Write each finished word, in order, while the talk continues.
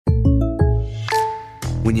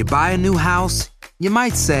When you buy a new house, you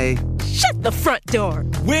might say, "Shut the front door."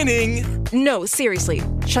 Winning! No, seriously,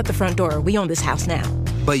 shut the front door. We own this house now.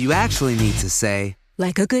 but you actually need to say,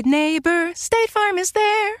 "Like a good neighbor, State Farm is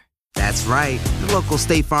there." That's right. The local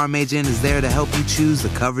State Farm agent is there to help you choose the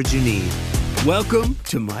coverage you need. Welcome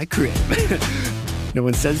to my crib. No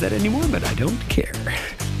one says that anymore, but I don't care.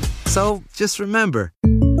 So just remember,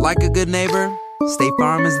 like a good neighbor, State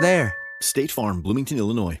Farm is there. State Farm, Bloomington,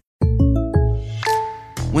 Illinois.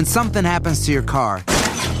 When something happens to your car,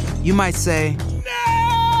 you might say,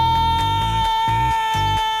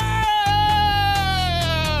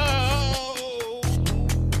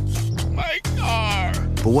 My car!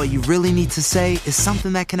 but what you really need to say is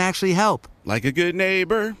something that can actually help. Like a good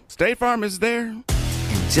neighbor, State Farm is there.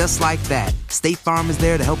 And just like that, State Farm is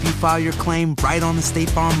there to help you file your claim right on the State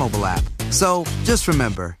Farm mobile app. So just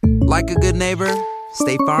remember, like a good neighbor,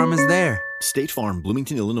 State Farm is there. State Farm,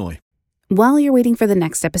 Bloomington, Illinois. While you're waiting for the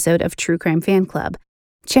next episode of True Crime Fan Club,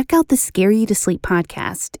 check out the Scare You to Sleep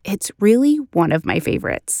podcast. It's really one of my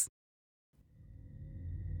favorites.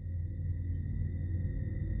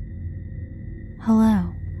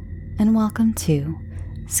 Hello, and welcome to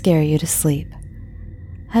Scare You to Sleep.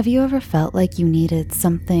 Have you ever felt like you needed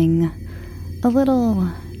something a little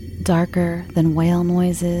darker than whale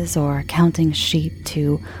noises or counting sheep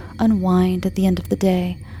to unwind at the end of the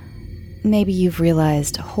day? Maybe you've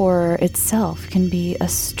realized horror itself can be a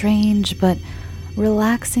strange but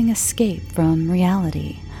relaxing escape from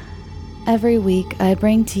reality. Every week, I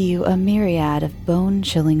bring to you a myriad of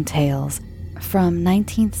bone-chilling tales, from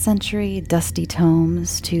 19th century dusty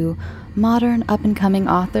tomes to modern up-and-coming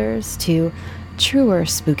authors to truer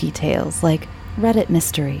spooky tales like Reddit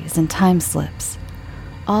mysteries and time slips,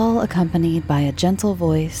 all accompanied by a gentle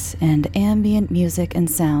voice and ambient music and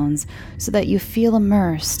sounds so that you feel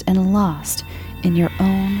immersed and lost in your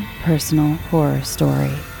own personal horror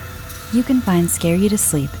story. You can find Scare You to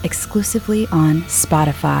Sleep exclusively on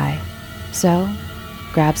Spotify. So,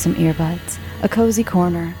 grab some earbuds, a cozy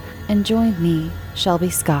corner, and join me,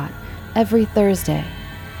 Shelby Scott, every Thursday,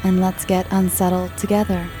 and let's get unsettled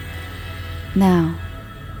together. Now,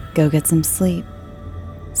 go get some sleep.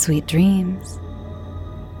 Sweet dreams.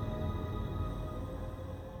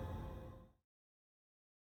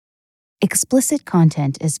 Explicit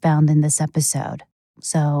content is found in this episode,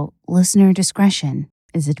 so listener discretion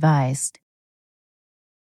is advised.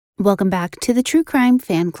 Welcome back to the True Crime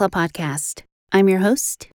Fan Club podcast. I'm your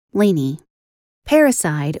host, Lainey.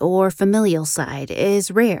 Parricide or familialcide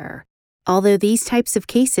is rare, although these types of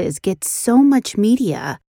cases get so much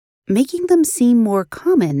media, making them seem more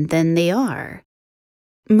common than they are.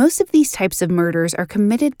 Most of these types of murders are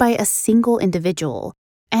committed by a single individual,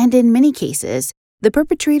 and in many cases, the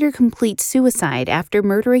perpetrator completes suicide after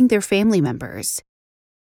murdering their family members.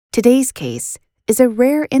 Today's case is a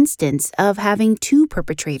rare instance of having two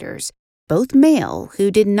perpetrators, both male,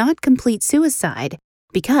 who did not complete suicide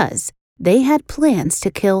because they had plans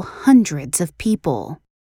to kill hundreds of people.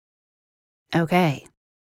 Okay,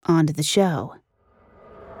 on to the show.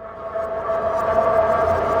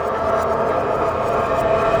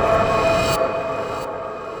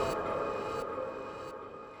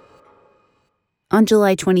 On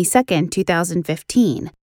July 22,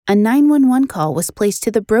 2015, a 911 call was placed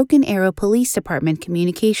to the Broken Arrow Police Department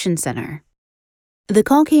Communication Center. The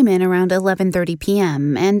call came in around 11:30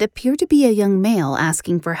 p.m. and appeared to be a young male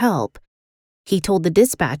asking for help. He told the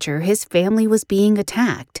dispatcher his family was being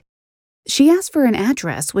attacked. She asked for an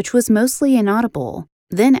address, which was mostly inaudible,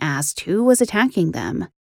 then asked who was attacking them.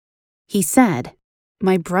 He said,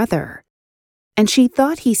 "My brother," and she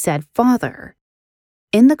thought he said father.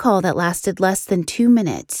 In the call that lasted less than 2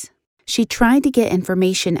 minutes, she tried to get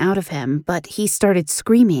information out of him, but he started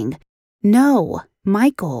screaming, "No,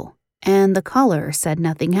 Michael," and the caller said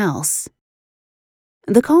nothing else.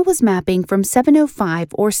 The call was mapping from 705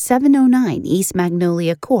 or 709 East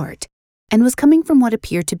Magnolia Court and was coming from what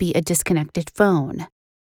appeared to be a disconnected phone.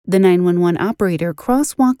 The 911 operator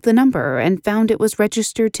crosswalked the number and found it was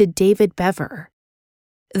registered to David Bever.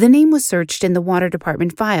 The name was searched in the Water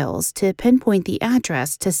Department files to pinpoint the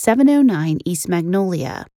address to 709 East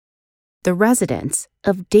Magnolia, the residence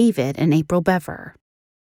of David and April Bever.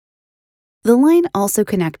 The line also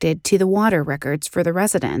connected to the water records for the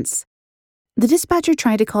residence. The dispatcher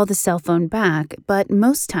tried to call the cell phone back, but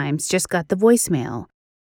most times just got the voicemail,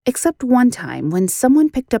 except one time when someone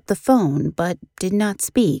picked up the phone but did not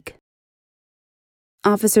speak.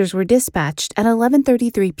 Officers were dispatched at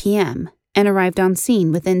 11:33 p.m. and arrived on scene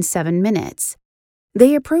within 7 minutes.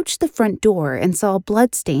 They approached the front door and saw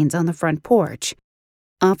bloodstains on the front porch.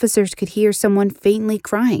 Officers could hear someone faintly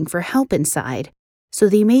crying for help inside, so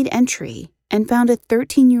they made entry and found a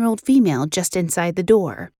 13-year-old female just inside the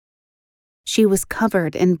door. She was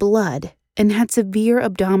covered in blood and had severe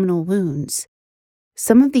abdominal wounds.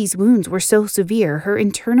 Some of these wounds were so severe her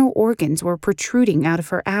internal organs were protruding out of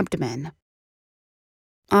her abdomen.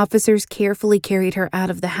 Officers carefully carried her out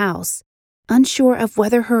of the house, unsure of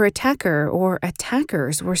whether her attacker or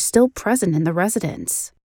attackers were still present in the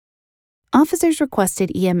residence. Officers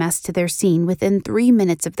requested EMS to their scene within 3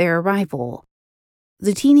 minutes of their arrival.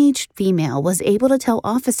 The teenage female was able to tell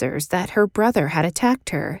officers that her brother had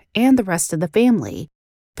attacked her and the rest of the family,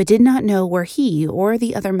 but did not know where he or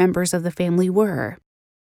the other members of the family were.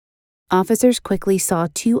 Officers quickly saw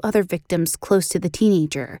 2 other victims close to the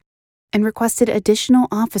teenager and requested additional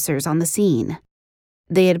officers on the scene.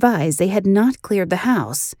 They advised they had not cleared the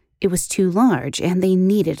house, it was too large, and they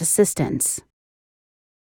needed assistance.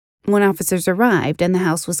 When officers arrived and the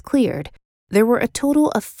house was cleared, there were a total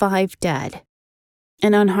of 5 dead.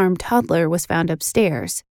 An unharmed toddler was found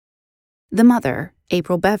upstairs. The mother,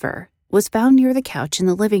 April Bever, was found near the couch in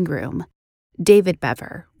the living room. David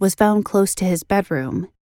Bever was found close to his bedroom.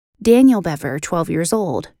 Daniel Bever, 12 years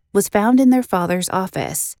old, was found in their father's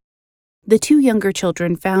office. The 2 younger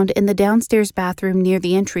children found in the downstairs bathroom near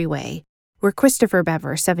the entryway were Christopher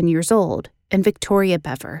Bever, 7 years old, and Victoria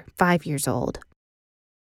Bever, 5 years old.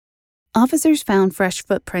 Officers found fresh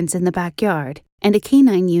footprints in the backyard, and a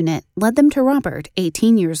canine unit led them to Robert,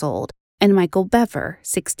 18 years old, and Michael Bever,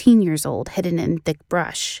 16 years old, hidden in thick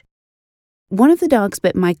brush. One of the dogs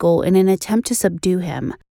bit Michael in an attempt to subdue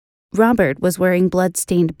him. Robert was wearing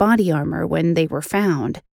blood-stained body armor when they were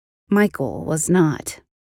found. Michael was not.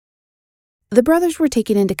 The brothers were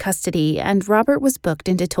taken into custody, and Robert was booked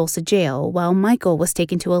into Tulsa jail while Michael was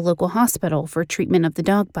taken to a local hospital for treatment of the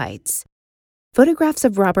dog bites. Photographs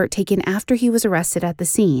of Robert taken after he was arrested at the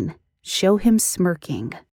scene show him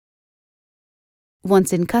smirking.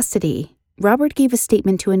 Once in custody, Robert gave a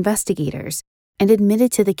statement to investigators and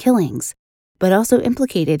admitted to the killings, but also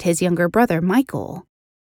implicated his younger brother, Michael.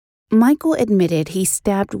 Michael admitted he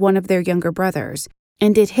stabbed one of their younger brothers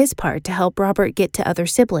and did his part to help Robert get to other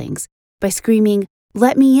siblings by screaming,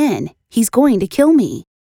 "Let me in, he's going to kill me."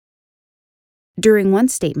 During one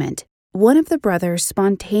statement, one of the brothers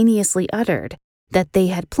spontaneously uttered that they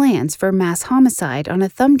had plans for mass homicide on a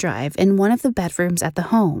thumb drive in one of the bedrooms at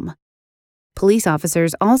the home. Police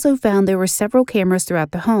officers also found there were several cameras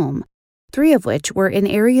throughout the home, 3 of which were in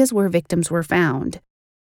areas where victims were found.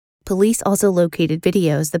 Police also located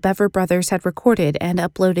videos the Bever brothers had recorded and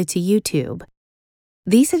uploaded to YouTube.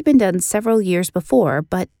 These had been done several years before,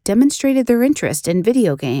 but demonstrated their interest in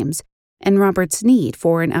video games and Robert's need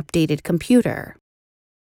for an updated computer.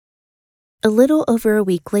 A little over a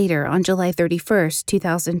week later, on July 31st,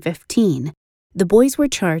 2015, the boys were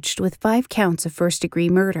charged with 5 counts of first-degree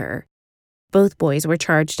murder. Both boys were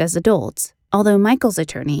charged as adults, although Michael's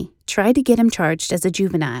attorney tried to get him charged as a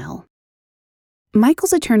juvenile.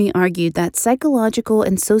 Michael's attorney argued that psychological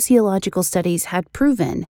and sociological studies had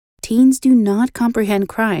proven teens do not comprehend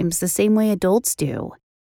crimes the same way adults do.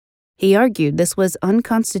 He argued this was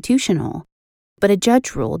unconstitutional, but a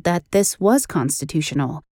judge ruled that this was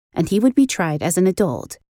constitutional and he would be tried as an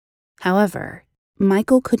adult. However,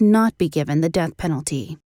 Michael could not be given the death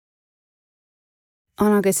penalty.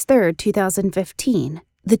 On August 3, 2015,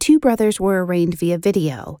 the 2 brothers were arraigned via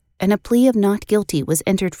video, and a plea of not guilty was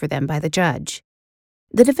entered for them by the judge.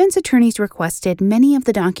 The defense attorneys requested many of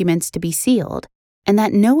the documents to be sealed, and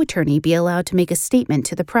that no attorney be allowed to make a statement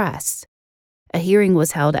to the press. A hearing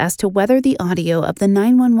was held as to whether the audio of the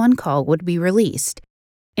 911 call would be released,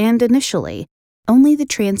 and initially, only the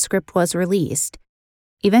transcript was released.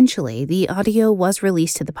 Eventually, the audio was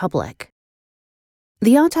released to the public.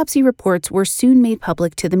 The autopsy reports were soon made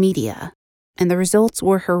public to the media, and the results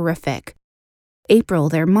were horrific. April,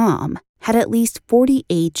 their mom, had at least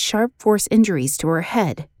 48 sharp force injuries to her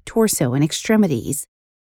head, torso, and extremities.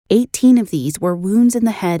 18 of these were wounds in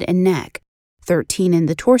the head and neck, 13 in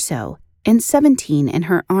the torso, and 17 in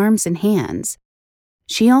her arms and hands.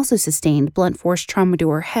 She also sustained blunt force trauma to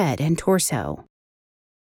her head and torso.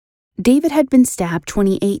 David had been stabbed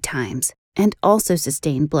 28 times and also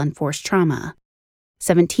sustained blunt force trauma.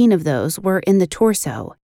 17 of those were in the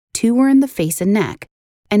torso, 2 were in the face and neck,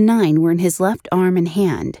 and 9 were in his left arm and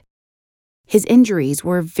hand. His injuries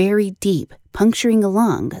were very deep, puncturing a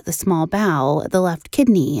lung, the small bowel, the left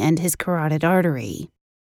kidney, and his carotid artery.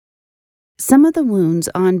 Some of the wounds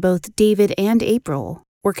on both David and April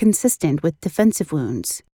were consistent with defensive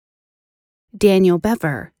wounds. Daniel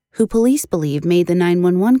Bever, who police believe made the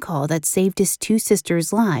 911 call that saved his 2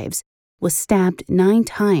 sisters' lives, was stabbed 9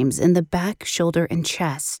 times in the back, shoulder, and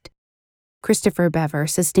chest. Christopher Bever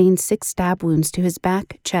sustained 6 stab wounds to his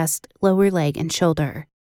back, chest, lower leg, and shoulder.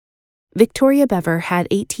 Victoria Bever had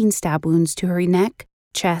 18 stab wounds to her neck,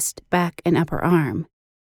 chest, back, and upper arm.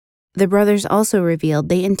 The brothers also revealed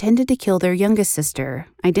they intended to kill their youngest sister,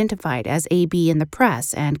 identified as AB in the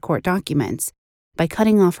press and court documents, by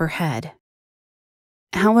cutting off her head.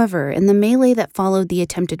 However, in the melee that followed the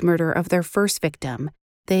attempted murder of their first victim,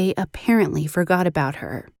 they apparently forgot about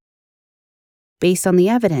her. Based on the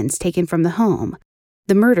evidence taken from the home,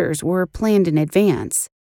 the murders were planned in advance.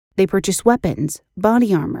 They purchased weapons,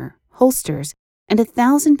 body armor, holsters, and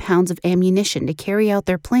 1,000 pounds of ammunition to carry out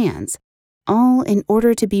their plans, all in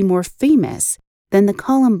order to be more famous than the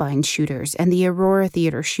Columbine shooters and the Aurora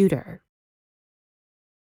Theater shooter.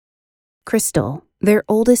 Crystal, their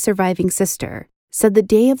oldest surviving sister, said the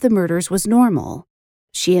day of the murders was normal.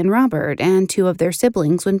 She and Robert and 2 of their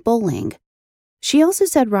siblings went bowling. She also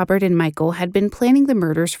said Robert and Michael had been planning the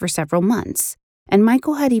murders for several months, and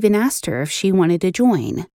Michael had even asked her if she wanted to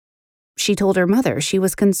join. She told her mother she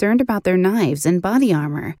was concerned about their knives and body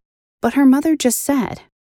armor, but her mother just said,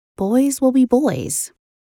 "Boys will be boys."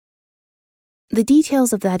 The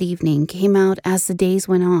details of that evening came out as the days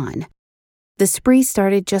went on. The spree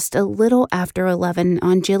started just a little after 11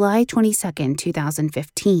 on July 22,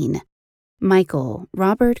 2015. Michael,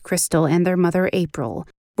 Robert, Crystal, and their mother April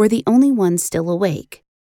were the only ones still awake.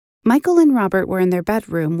 Michael and Robert were in their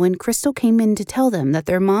bedroom when Crystal came in to tell them that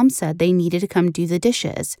their mom said they needed to come do the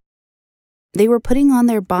dishes. They were putting on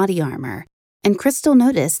their body armor, and Crystal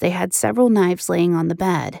noticed they had several knives laying on the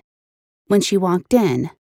bed. When she walked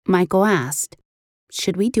in, Michael asked,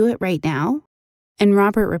 "Should we do it right now?" And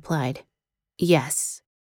Robert replied, "Yes."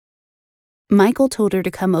 Michael told her to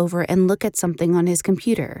come over and look at something on his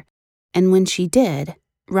computer, and when she did,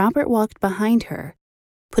 Robert walked behind her,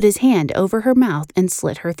 put his hand over her mouth, and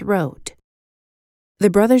slit her throat. The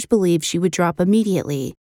brothers believed she would drop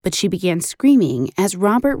immediately, but she began screaming as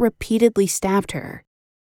Robert repeatedly stabbed her.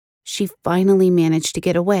 She finally managed to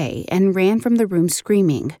get away and ran from the room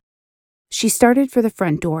screaming. She started for the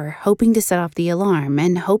front door, hoping to set off the alarm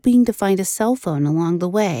and hoping to find a cell phone along the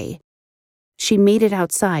way. She made it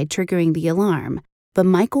outside, triggering the alarm, but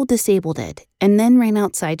Michael disabled it and then ran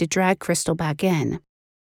outside to drag Crystal back in.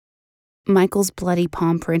 Michael's bloody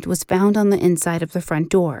palm print was found on the inside of the front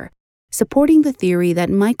door, supporting the theory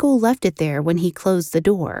that Michael left it there when he closed the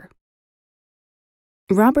door.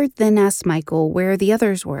 Robert then asked Michael where the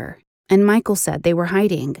others were, and Michael said they were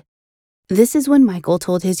hiding. This is when Michael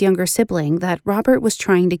told his younger sibling that Robert was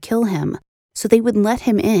trying to kill him, so they would let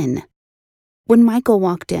him in. When Michael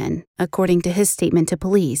walked in, according to his statement to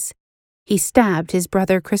police, he stabbed his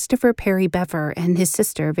brother Christopher Perry Bever and his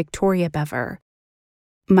sister Victoria Bever.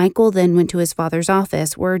 Michael then went to his father's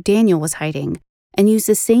office where Daniel was hiding and used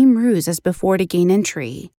the same ruse as before to gain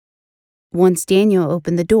entry. Once Daniel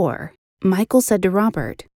opened the door, Michael said to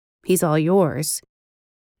Robert, "He's all yours."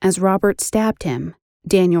 As Robert stabbed him,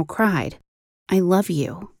 Daniel cried, "I love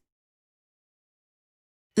you."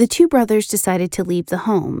 The 2 brothers decided to leave the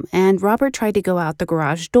home, and Robert tried to go out the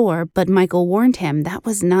garage door, but Michael warned him that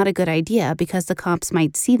was not a good idea because the cops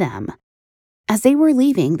might see them. As they were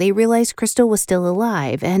leaving, they realized Crystal was still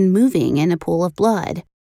alive and moving in a pool of blood.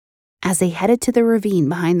 As they headed to the ravine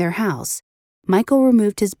behind their house, Michael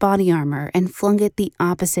removed his body armor and flung it the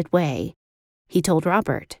opposite way. He told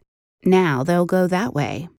Robert, "Now they'll go that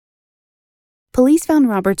way." Police found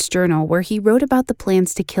Robert's journal where he wrote about the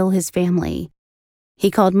plans to kill his family.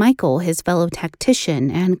 He called Michael his fellow tactician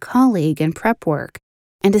and colleague in prep work,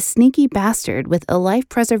 and a sneaky bastard with a life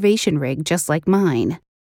preservation rig just like mine.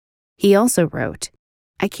 He also wrote,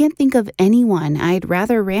 "I can't think of anyone I'd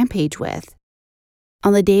rather rampage with."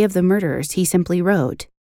 On the day of the murders, he simply wrote,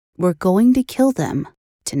 "We're going to kill them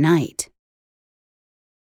tonight."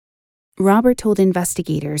 Robert told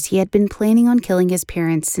investigators he had been planning on killing his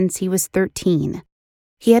parents since he was 13.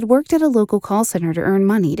 He had worked at a local call center to earn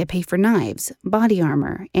money to pay for knives, body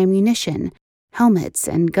armor, ammunition, helmets,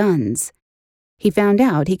 and guns. He found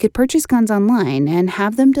out he could purchase guns online and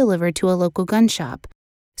have them delivered to a local gun shop,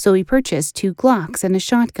 so he purchased 2 Glocks and a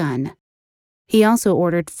shotgun. He also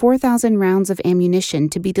ordered 4,000 rounds of ammunition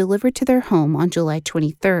to be delivered to their home on July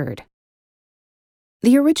 23rd.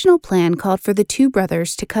 The original plan called for the 2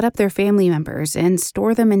 brothers to cut up their family members and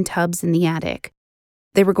store them in tubs in the attic.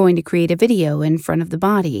 They were going to create a video in front of the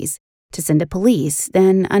bodies to send to police,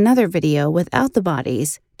 then another video without the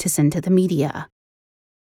bodies to send to the media.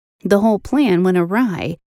 The whole plan went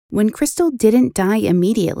awry when Crystal didn't die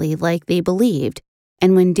immediately like they believed,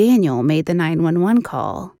 and when Daniel made the 911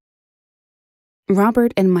 call.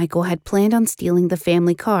 Robert and Michael had planned on stealing the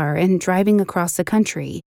family car and driving across the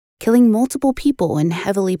country, killing multiple people in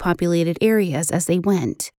heavily populated areas as they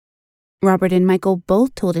went. Robert and Michael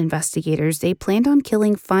both told investigators they planned on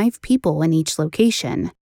killing 5 people in each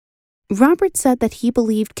location. Robert said that he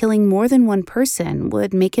believed killing more than one person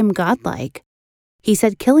would make him godlike. He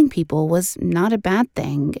said killing people was not a bad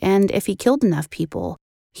thing, and if he killed enough people,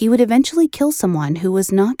 he would eventually kill someone who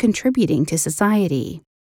was not contributing to society.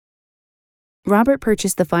 Robert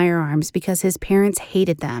purchased the firearms because his parents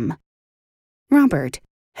hated them. Robert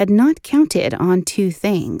had not counted on 2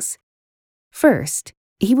 things. First,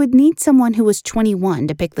 he would need someone who was 21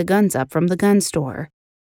 to pick the guns up from the gun store.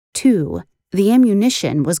 2, the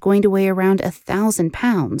ammunition was going to weigh around 1,000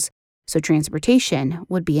 pounds, so transportation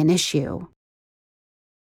would be an issue.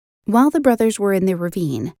 While the brothers were in the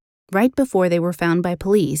ravine, right before they were found by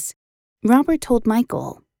police, Robert told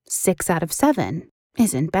Michael, 6 out of 7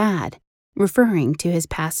 isn't bad, referring to his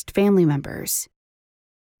past family members.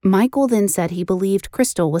 Michael then said he believed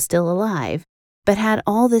Crystal was still alive, but had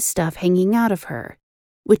all this stuff hanging out of her,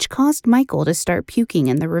 which caused Michael to start puking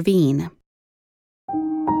in the ravine.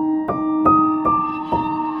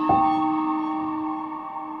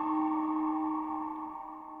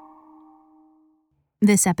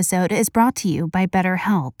 This episode is brought to you by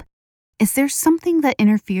BetterHelp. Is there something that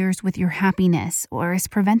interferes with your happiness or is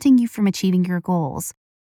preventing you from achieving your goals?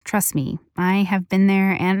 Trust me, I have been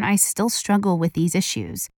there and I still struggle with these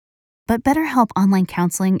issues. But BetterHelp Online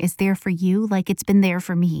Counseling is there for you like it's been there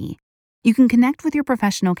for me. You can connect with your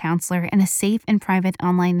professional counselor in a safe and private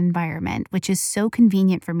online environment, which is so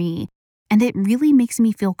convenient for me, and it really makes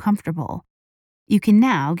me feel comfortable. You can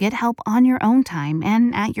now get help on your own time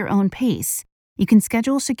and at your own pace. You can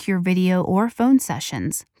schedule secure video or phone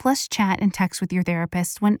sessions, plus chat and text with your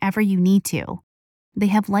therapist whenever you need to. They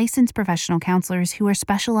have licensed professional counselors who are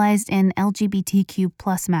specialized in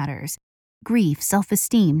LGBTQ+ matters, grief,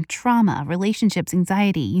 self-esteem, trauma, relationships,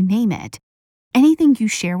 anxiety, you name it. Anything you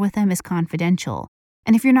share with them is confidential,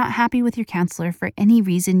 and if you're not happy with your counselor for any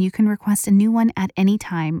reason, you can request a new one at any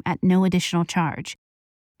time at no additional charge.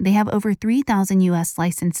 They have over 3,000 U.S.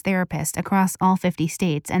 licensed therapists across all 50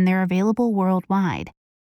 states, and they're available worldwide.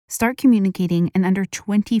 Start communicating in under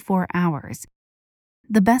 24 hours.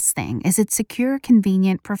 The best thing is it's secure,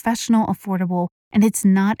 convenient, professional, affordable, and it's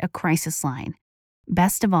not a crisis line.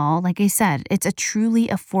 Best of all, like I said, it's a truly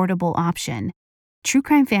affordable option. True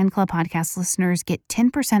Crime Fan Club podcast listeners get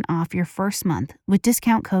 10% off your first month with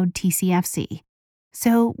discount code TCFC.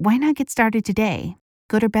 So why not get started today?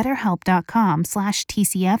 Go to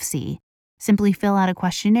betterhelp.com/TCFC. Simply fill out a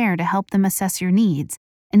questionnaire to help them assess your needs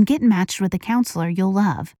and get matched with a counselor you'll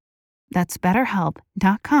love. That's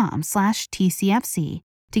betterhelp.com/TCFC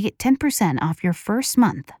to get 10% off your first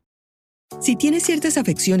month. Si tienes ciertas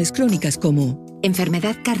afecciones crónicas como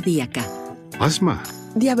enfermedad cardíaca, asma,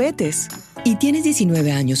 diabetes, y tienes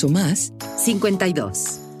 19 años o más,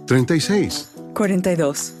 52, 36,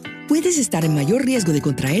 42. puedes estar en mayor riesgo de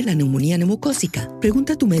contraer la neumonía neumocócica.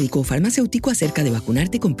 Pregunta a tu médico o farmacéutico acerca de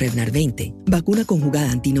vacunarte con Prevnar 20, vacuna conjugada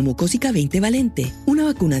antineumocócica 20 valente, una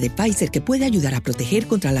vacuna de Pfizer que puede ayudar a proteger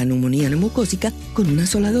contra la neumonía neumocócica con una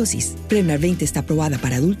sola dosis. Prevnar 20 está aprobada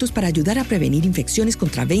para adultos para ayudar a prevenir infecciones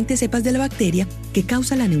contra 20 cepas de la bacteria que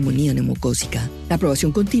causa la neumonía neumocócica. La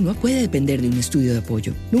aprobación continua puede depender de un estudio de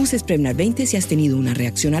apoyo. No uses Prevnar 20 si has tenido una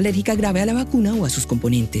reacción alérgica grave a la vacuna o a sus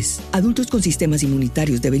componentes. Adultos con sistemas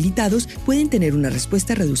inmunitarios debilitados pueden tener una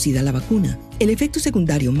respuesta reducida a la vacuna. El efecto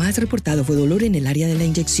secundario más reportado fue dolor en el área de la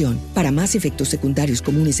inyección. Para más efectos secundarios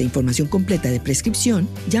comunes e información completa de prescripción,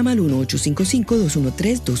 llama al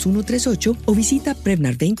 1-855-213-2138 o visita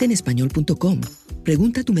Prevnar20enespañol.com.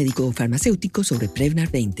 Pregunta a tu médico o farmacéutico sobre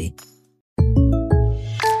Prevnar 20.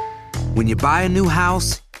 When you buy a new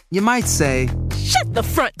house, you might say, Shut the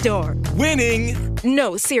front door! Winning!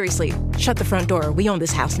 No, seriously. Shut the front door. We own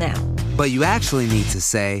this house now. but you actually need to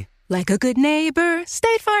say, Like a good neighbor,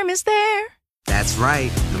 State Farm is there. that's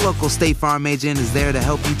right. The local State Farm agent is there to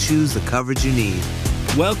help you choose the coverage you need.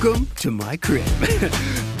 Welcome to my crib.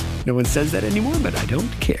 No one says that anymore, but I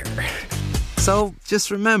don't care. So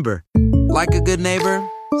just remember, like a good neighbor,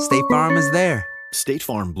 State Farm is there. State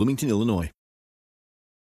Farm, Bloomington, Illinois.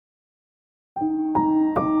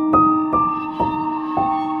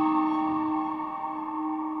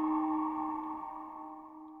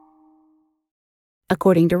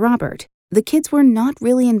 According to Robert, the kids were not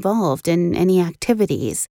really involved in any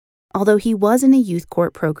activities, although he was in a youth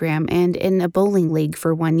court program and in a bowling league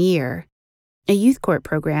for 1 year. A youth court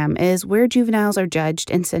program is where juveniles are judged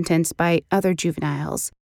and sentenced by other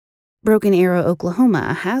juveniles. Broken Arrow,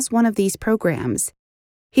 Oklahoma has one of these programs.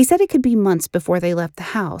 He said it could be months before they left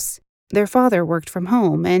the house, Their father worked from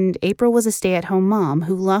home, and April was a stay-at-home mom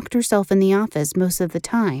who locked herself in the office most of the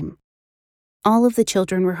time. All of the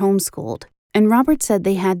children were homeschooled, and Robert said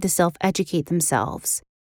they had to self-educate themselves.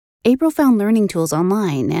 April found learning tools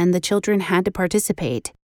online, and the children had to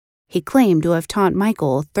participate. He claimed to have taught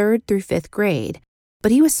Michael 3rd through 5th grade,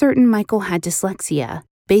 but he was certain Michael had dyslexia,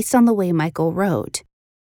 based on the way Michael wrote.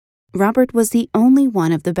 Robert was the only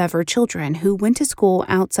one of the Bever children who went to school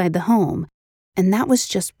outside the home, and that was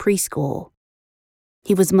just preschool.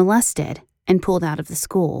 He was molested and pulled out of the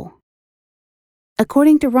school.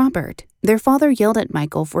 According to Robert, their father yelled at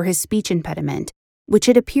Michael for his speech impediment, which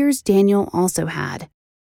it appears Daniel also had.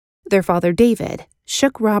 Their father, David,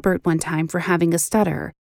 shook Robert one time for having a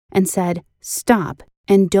stutter and said, "Stop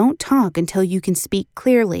and don't talk until you can speak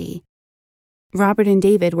clearly." Robert and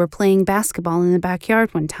David were playing basketball in the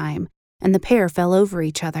backyard one time, and the pair fell over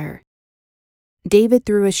each other. David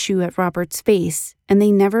threw a shoe at Robert's face, and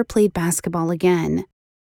they never played basketball again.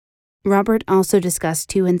 Robert also discussed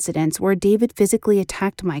 2 incidents where David physically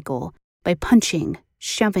attacked Michael by punching,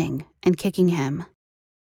 shoving, and kicking him.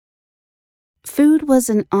 Food was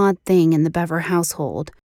an odd thing in the Bever household.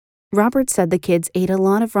 Robert said the kids ate a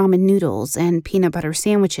lot of ramen noodles and peanut butter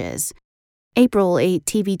sandwiches. April ate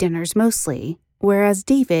TV dinners mostly, whereas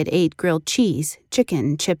David ate grilled cheese,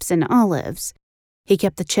 chicken, chips, and olives. He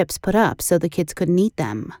kept the chips put up so the kids couldn't eat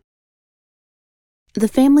them. The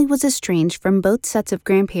family was estranged from both sets of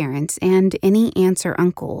grandparents and any aunts or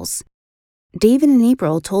uncles. David and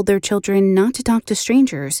April told their children not to talk to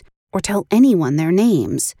strangers or tell anyone their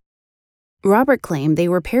names. Robert claimed they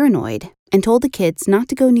were paranoid and told the kids not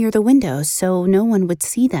to go near the windows so no one would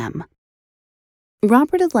see them.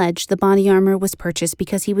 Robert alleged the body armor was purchased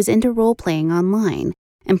because he was into role-playing online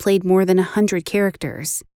and played more than 100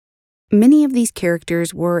 characters. Many of these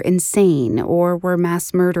characters were insane or were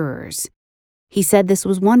mass murderers. He said this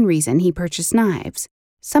was one reason he purchased knives.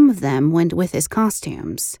 Some of them went with his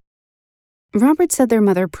costumes. Robert said their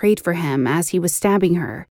mother prayed for him as he was stabbing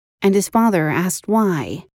her, and his father asked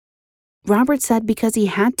why. Robert said because he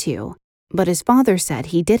had to, but his father said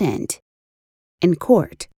he didn't. In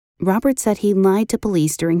court, Robert said he lied to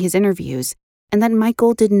police during his interviews and that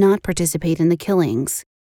Michael did not participate in the killings.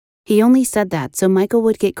 He only said that so Michael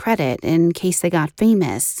would get credit in case they got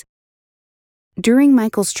famous. During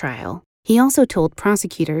Michael's trial, he also told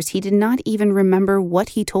prosecutors he did not even remember what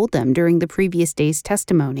he told them during the previous day's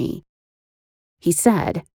testimony. He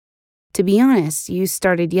said, "To be honest, you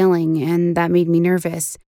started yelling and that made me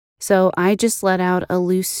nervous, so I just let out a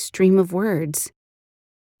loose stream of words."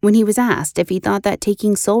 When he was asked if he thought that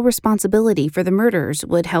taking sole responsibility for the murders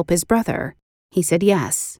would help his brother, he said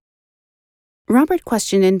yes. Robert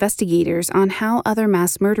questioned investigators on how other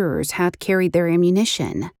mass murderers had carried their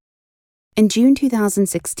ammunition. In June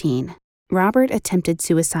 2016, Robert attempted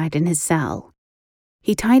suicide in his cell.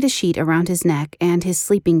 He tied a sheet around his neck and his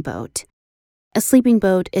sleeping boat. A sleeping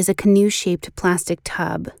boat is a canoe-shaped plastic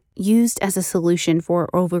tub used as a solution for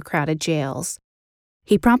overcrowded jails.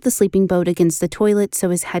 He propped the sleeping boat against the toilet so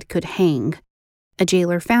his head could hang. A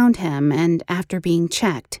jailer found him, and after being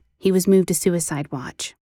checked, he was moved to suicide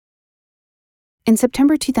watch. In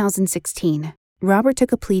September 2016, Robert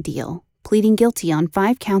took a plea deal, pleading guilty on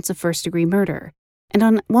 5 counts of first-degree murder and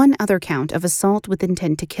on 1 other count of assault with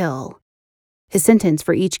intent to kill. His sentence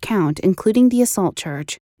for each count, including the assault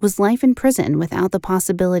charge, was life in prison without the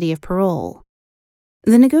possibility of parole.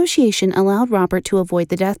 The negotiation allowed Robert to avoid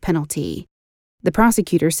the death penalty. The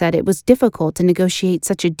prosecutor said it was difficult to negotiate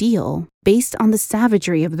such a deal based on the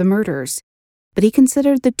savagery of the murders, but he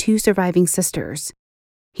considered the 2 surviving sisters.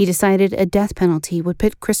 He decided a death penalty would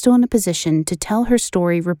put Crystal in a position to tell her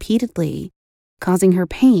story repeatedly, causing her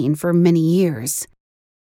pain for many years.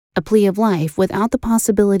 A plea of life without the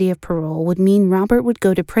possibility of parole would mean Robert would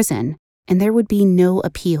go to prison and there would be no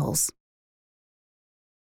appeals.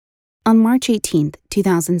 On March 18,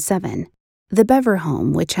 2007, the Bever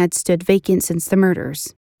home, which had stood vacant since the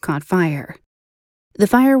murders, caught fire. The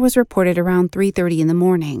fire was reported around 3:30 in the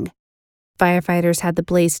morning. Firefighters had the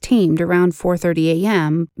blaze tamed around 4:30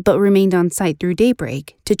 a.m., but remained on site through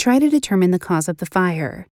daybreak to try to determine the cause of the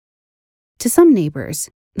fire. To some neighbors,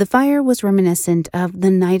 the fire was reminiscent of the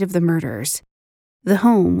night of the murders. The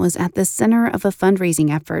home was at the center of a fundraising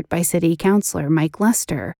effort by City Councilor Mike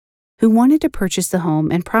Lester, who wanted to purchase the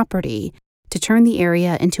home and property to turn the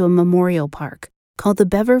area into a memorial park called the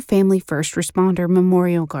Bever Family First Responder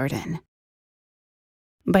Memorial Garden.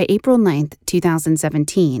 By April 9,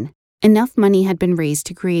 2017, enough money had been raised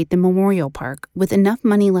to create the memorial park with enough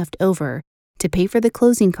money left over to pay for the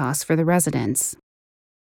closing costs for the residents.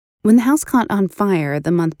 When the house caught on fire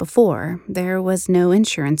the month before, there was no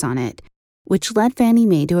insurance on it, which led Fannie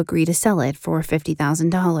Mae to agree to sell it for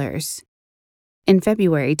 $50,000. In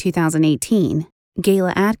February 2018,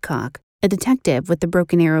 Gayla Adcock, a detective with the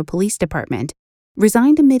Broken Arrow Police Department,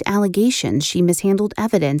 resigned amid allegations she mishandled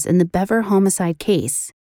evidence in the Bever homicide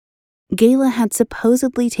case. Gayla had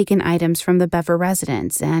supposedly taken items from the Bever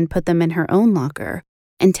residence and put them in her own locker,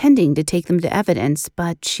 intending to take them to evidence,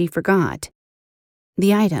 but she forgot.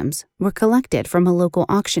 The items were collected from a local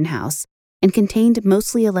auction house and contained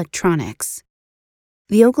mostly electronics.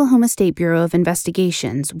 The Oklahoma State Bureau of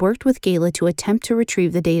Investigations worked with Gayla to attempt to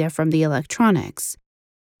retrieve the data from the electronics.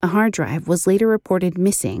 A hard drive was later reported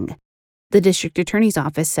missing. The district attorney's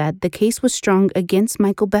office said the case was strong against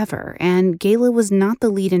Michael Bever, and Gayla was not the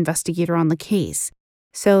lead investigator on the case,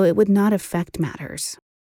 so it would not affect matters.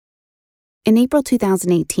 In April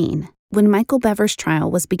 2018, when Michael Bever's trial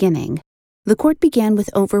was beginning, the court began with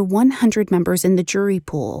over 100 members in the jury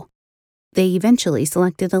pool. They eventually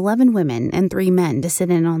selected 11 women and 3 men to sit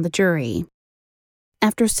in on the jury.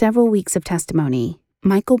 After several weeks of testimony,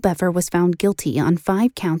 Michael Bever was found guilty on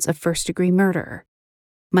 5 counts of first-degree murder.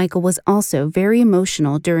 Michael was also very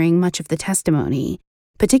emotional during much of the testimony,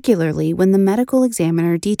 particularly when the medical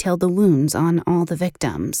examiner detailed the wounds on all the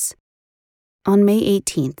victims. On May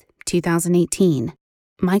 18, 2018,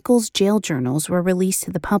 Michael's jail journals were released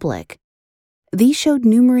to the public. These showed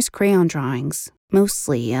numerous crayon drawings,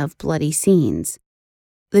 mostly of bloody scenes.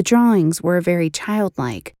 The drawings were very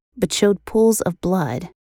childlike, but showed pools of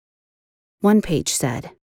blood. One page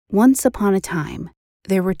said, "Once upon a time,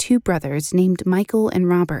 there were 2 brothers named Michael and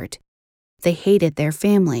Robert. They hated their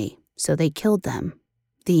family, so they killed them.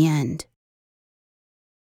 The end."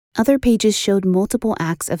 Other pages showed multiple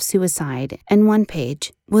acts of suicide, and one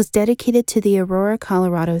page was dedicated to the Aurora,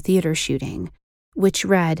 Colorado theater shooting, which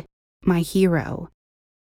read, "My hero."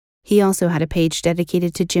 He also had a page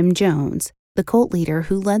dedicated to Jim Jones, the cult leader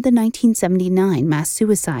who led the 1979 mass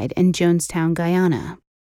suicide in Jonestown, Guyana.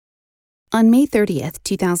 On May 30th,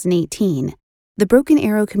 2018, the Broken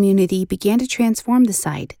Arrow community began to transform the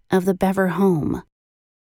site of the Bever home.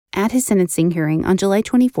 At his sentencing hearing on July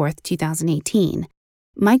 24th, 2018,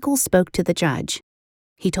 Michael spoke to the judge.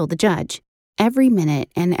 He told the judge, "Every minute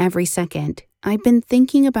and every second, I've been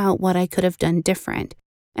thinking about what I could have done different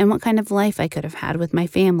and what kind of life I could have had with my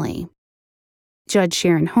family." Judge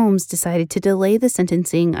Sharon Holmes decided to delay the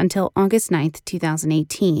sentencing until August 9th,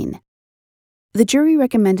 2018. The jury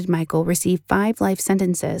recommended Michael receive 5 life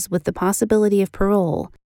sentences with the possibility of parole,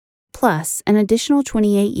 plus an additional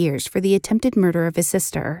 28 years for the attempted murder of his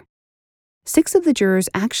sister. 6 of the jurors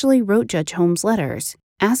actually wrote Judge Holmes letters,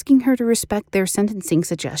 asking her to respect their sentencing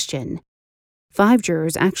suggestion. 5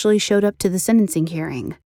 jurors actually showed up to the sentencing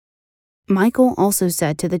hearing. Michael also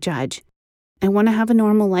said to the judge, "I want to have a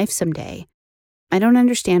normal life someday. I don't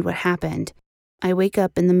understand what happened. I wake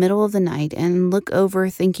up in the middle of the night and look over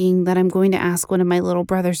thinking that I'm going to ask one of my little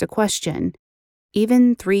brothers a question.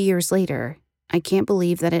 Even 3 years later, I can't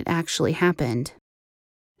believe that it actually happened."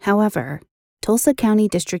 However, Tulsa County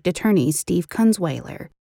District Attorney Steve Kunzweiler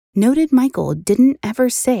noted Michael didn't ever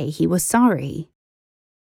say he was sorry.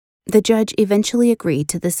 The judge eventually agreed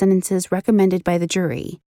to the sentences recommended by the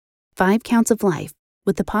jury, 5 counts of life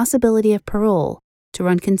with the possibility of parole to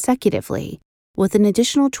run consecutively, with an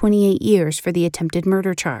additional 28 years for the attempted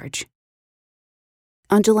murder charge.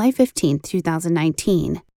 On July 15,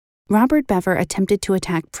 2019, Robert Bever attempted to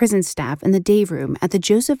attack prison staff in the day room at the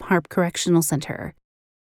Joseph Harp Correctional Center.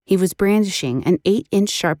 He was brandishing an 8-inch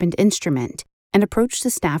sharpened instrument and approached the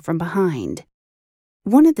staff from behind.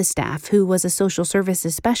 One of the staff, who was a social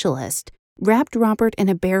services specialist, wrapped Robert in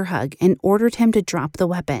a bear hug and ordered him to drop the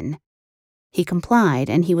weapon. He complied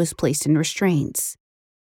and he was placed in restraints.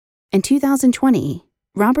 In 2020,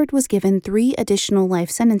 Robert was given 3 additional life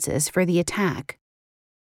sentences for the attack.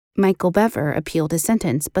 Michael Bever appealed his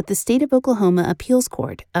sentence, but the State of Oklahoma Appeals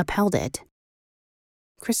Court upheld it.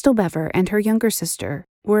 Crystal Bever and her younger sister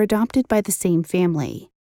were adopted by the same family.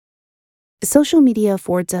 Social media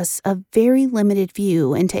affords us a very limited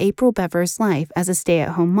view into April Bever's life as a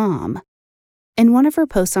stay-at-home mom. In one of her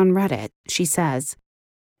posts on Reddit, she says,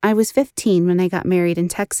 "I was 15 when I got married in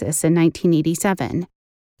Texas in 1987.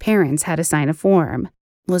 Parents had to sign a form.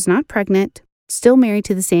 Was not pregnant, still married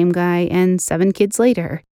to the same guy, and 7 kids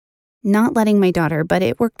later. Not letting my daughter, but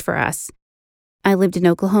it worked for us. I lived in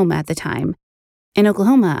Oklahoma at the time. In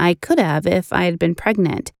Oklahoma, I could have if I had been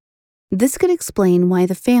pregnant. This could explain why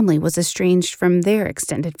the family was estranged from their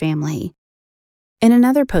extended family." In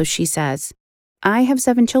another post, she says, "I have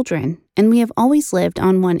 7 children, and we have always lived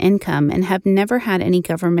on one income and have never had any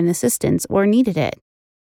government assistance or needed it.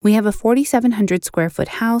 We have a 4,700 square foot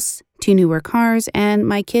house, 2 newer cars, and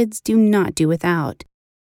my kids do not do without.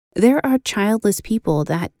 There are childless people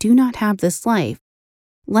that do not have this life.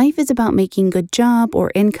 Life is about making good job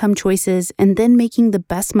or income choices and then making the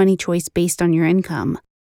best money choice based on your income.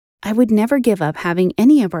 I would never give up having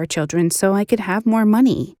any of our children so I could have more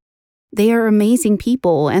money. They are amazing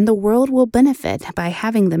people and the world will benefit by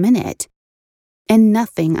having them in it. And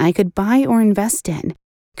nothing I could buy or invest in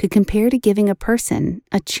could compare to giving a person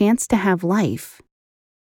a chance to have life.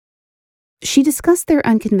 She discussed their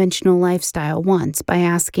unconventional lifestyle once by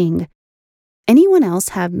asking, "Anyone else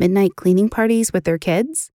have midnight cleaning parties with their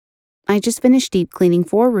kids? I just finished deep cleaning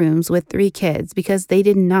 4 rooms with 3 kids because they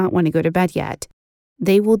did not want to go to bed yet.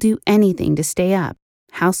 They will do anything to stay up.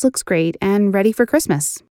 House looks great and ready for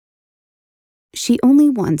Christmas." She only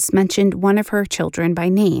once mentioned one of her children by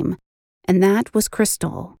name, and that was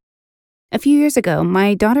Crystal. A few years ago,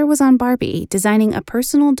 my daughter was on Barbie designing a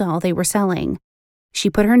personal doll they were selling. She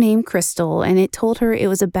put her name Crystal, and it told her it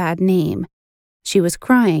was a bad name. She was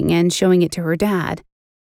crying and showing it to her dad.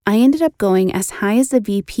 I ended up going as high as the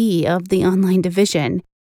VP of the online division.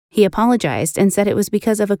 He apologized and said it was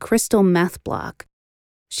because of a crystal meth block.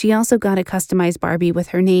 She also got a customized Barbie with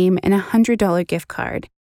her name and a $100 gift card.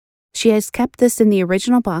 She has kept this in the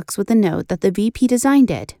original box with a note that the VP designed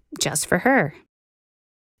it, just for her.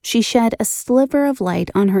 She shed a sliver of light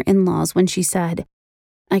on her in-laws when she said,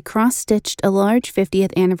 "I cross-stitched a large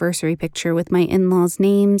 50th anniversary picture with my in-laws'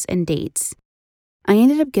 names and dates. I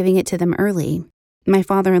ended up giving it to them early. My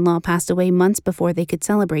father-in-law passed away months before they could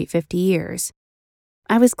celebrate 50 years.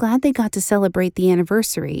 I was glad they got to celebrate the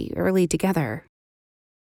anniversary early together."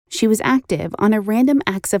 She was active on a random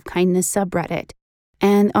acts of kindness subreddit,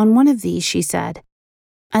 and on one of these she said,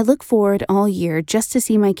 "I look forward all year just to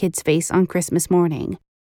see my kid's face on Christmas morning.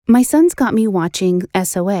 My sons got me watching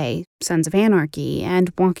SOA, Sons of Anarchy,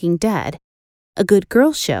 and Walking Dead. A good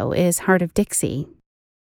girl show is Heart of Dixie."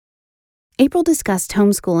 April discussed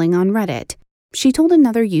homeschooling on Reddit. She told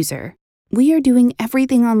another user, "We are doing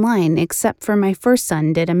everything online except for my first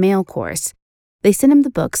son did a mail course. They sent him the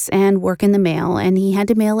books and work in the mail, and he had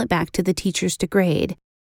to mail it back to the teachers to grade.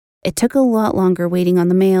 It took a lot longer waiting on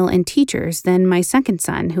the mail and teachers than my second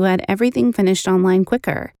son, who had everything finished online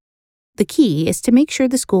quicker. The key is to make sure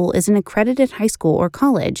the school is an accredited high school or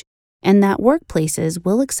college, and that workplaces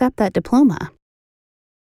will accept that diploma."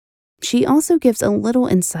 She also gives a little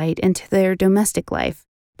insight into their domestic life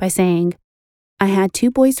by saying, "I had 2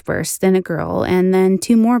 boys first, then a girl, and then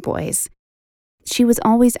 2 more boys. She was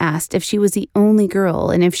always asked if she was the only girl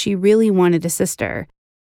and if she really wanted a sister.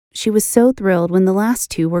 She was so thrilled when the last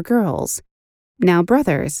 2 were girls. Now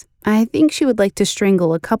brothers, I think she would like to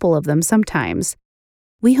strangle a couple of them sometimes.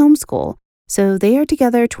 We homeschool, so they are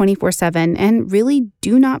together 24/7 and really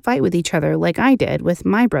do not fight with each other like I did with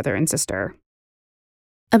my brother and sister."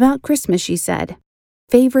 About Christmas, she said,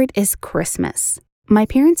 "Favorite is Christmas. My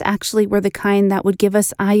parents actually were the kind that would give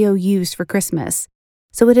us IOUs for Christmas,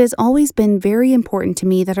 so it has always been very important to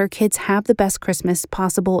me that our kids have the best Christmas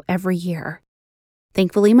possible every year.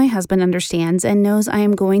 Thankfully, my husband understands and knows I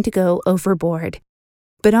am going to go overboard.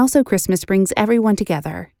 But also Christmas brings everyone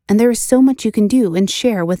together, and there is so much you can do and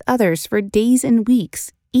share with others for days and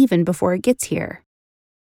weeks, even before it gets here."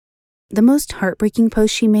 The most heartbreaking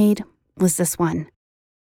post she made was this one.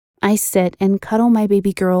 "I sit and cuddle my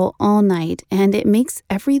baby girl all night, and it makes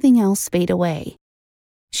everything else fade away.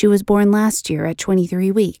 She was born last year at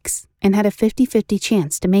 23 weeks and had a 50-50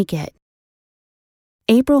 chance to make it."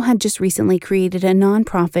 April had just recently created a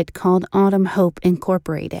nonprofit called Autumn Hope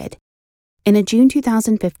Incorporated. In a June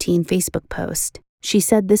 2015 Facebook post, she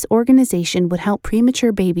said this organization would help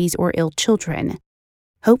premature babies or ill children.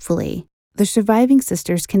 Hopefully, the surviving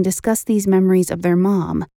sisters can discuss these memories of their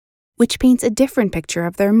mom, which paints a different picture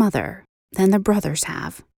of their mother than the brothers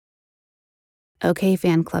have. Okay,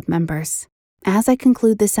 fan club members, as I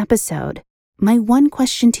conclude this episode, my one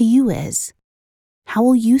question to you is, how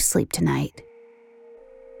will you sleep tonight?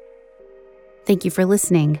 Thank you for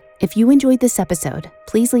listening. If you enjoyed this episode,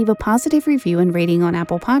 please leave a positive review and rating on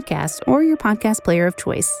Apple Podcasts or your podcast player of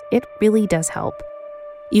choice. It really does help.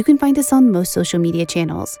 You can find us on most social media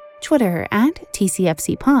channels, Twitter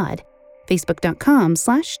 @TCFCPod,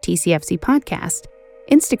 Facebook.com/TCFCPodcast,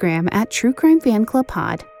 Instagram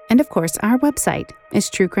 @TrueCrimeFanClubPod, and of course, our website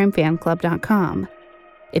is TrueCrimeFanClub.com.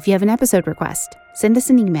 If you have an episode request, send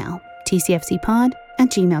us an email,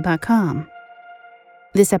 tcfcpod@gmail.com.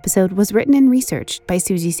 This episode was written and researched by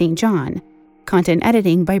Susie St. John, content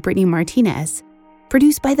editing by Brittany Martinez,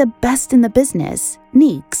 produced by the best in the business,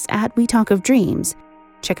 Neeks at We Talk of Dreams.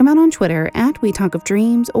 Check them out on Twitter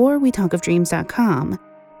 @WeTalkOfDreams or WeTalkOfDreams.com.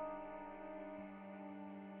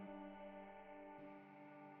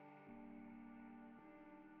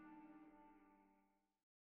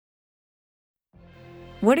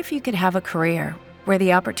 What if you could have a career where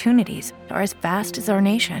the opportunities are as vast as our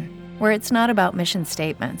nation, where it's not about mission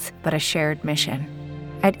statements, but a shared mission?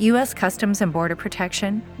 At U.S. Customs and Border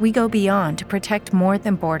Protection, we go beyond to protect more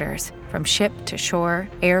than borders. From ship to shore,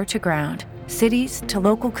 air to ground, cities to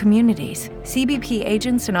local communities, CBP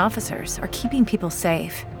agents and officers are keeping people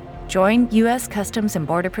safe. Join U.S. Customs and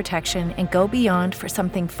Border Protection and go beyond for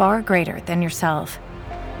something far greater than yourself.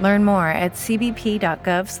 Learn more at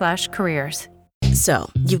cbp.gov/careers. So,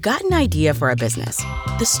 you've got an idea for a business,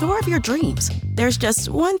 the store of your dreams. There's just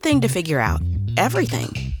one thing to figure out: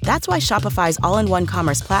 everything. That's why Shopify's all-in-one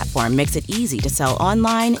commerce platform makes it easy to sell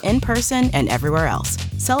online, in person, and everywhere else.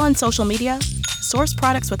 Sell on social media, source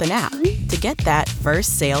products with an app to get that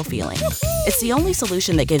first sale feeling. It's the only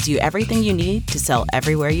solution that gives you everything you need to sell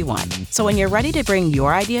everywhere you want. So when you're ready to bring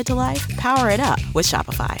your idea to life, power it up with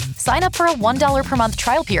Shopify. Sign up for a $1 per month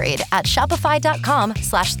trial period at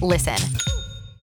shopify.com/listen.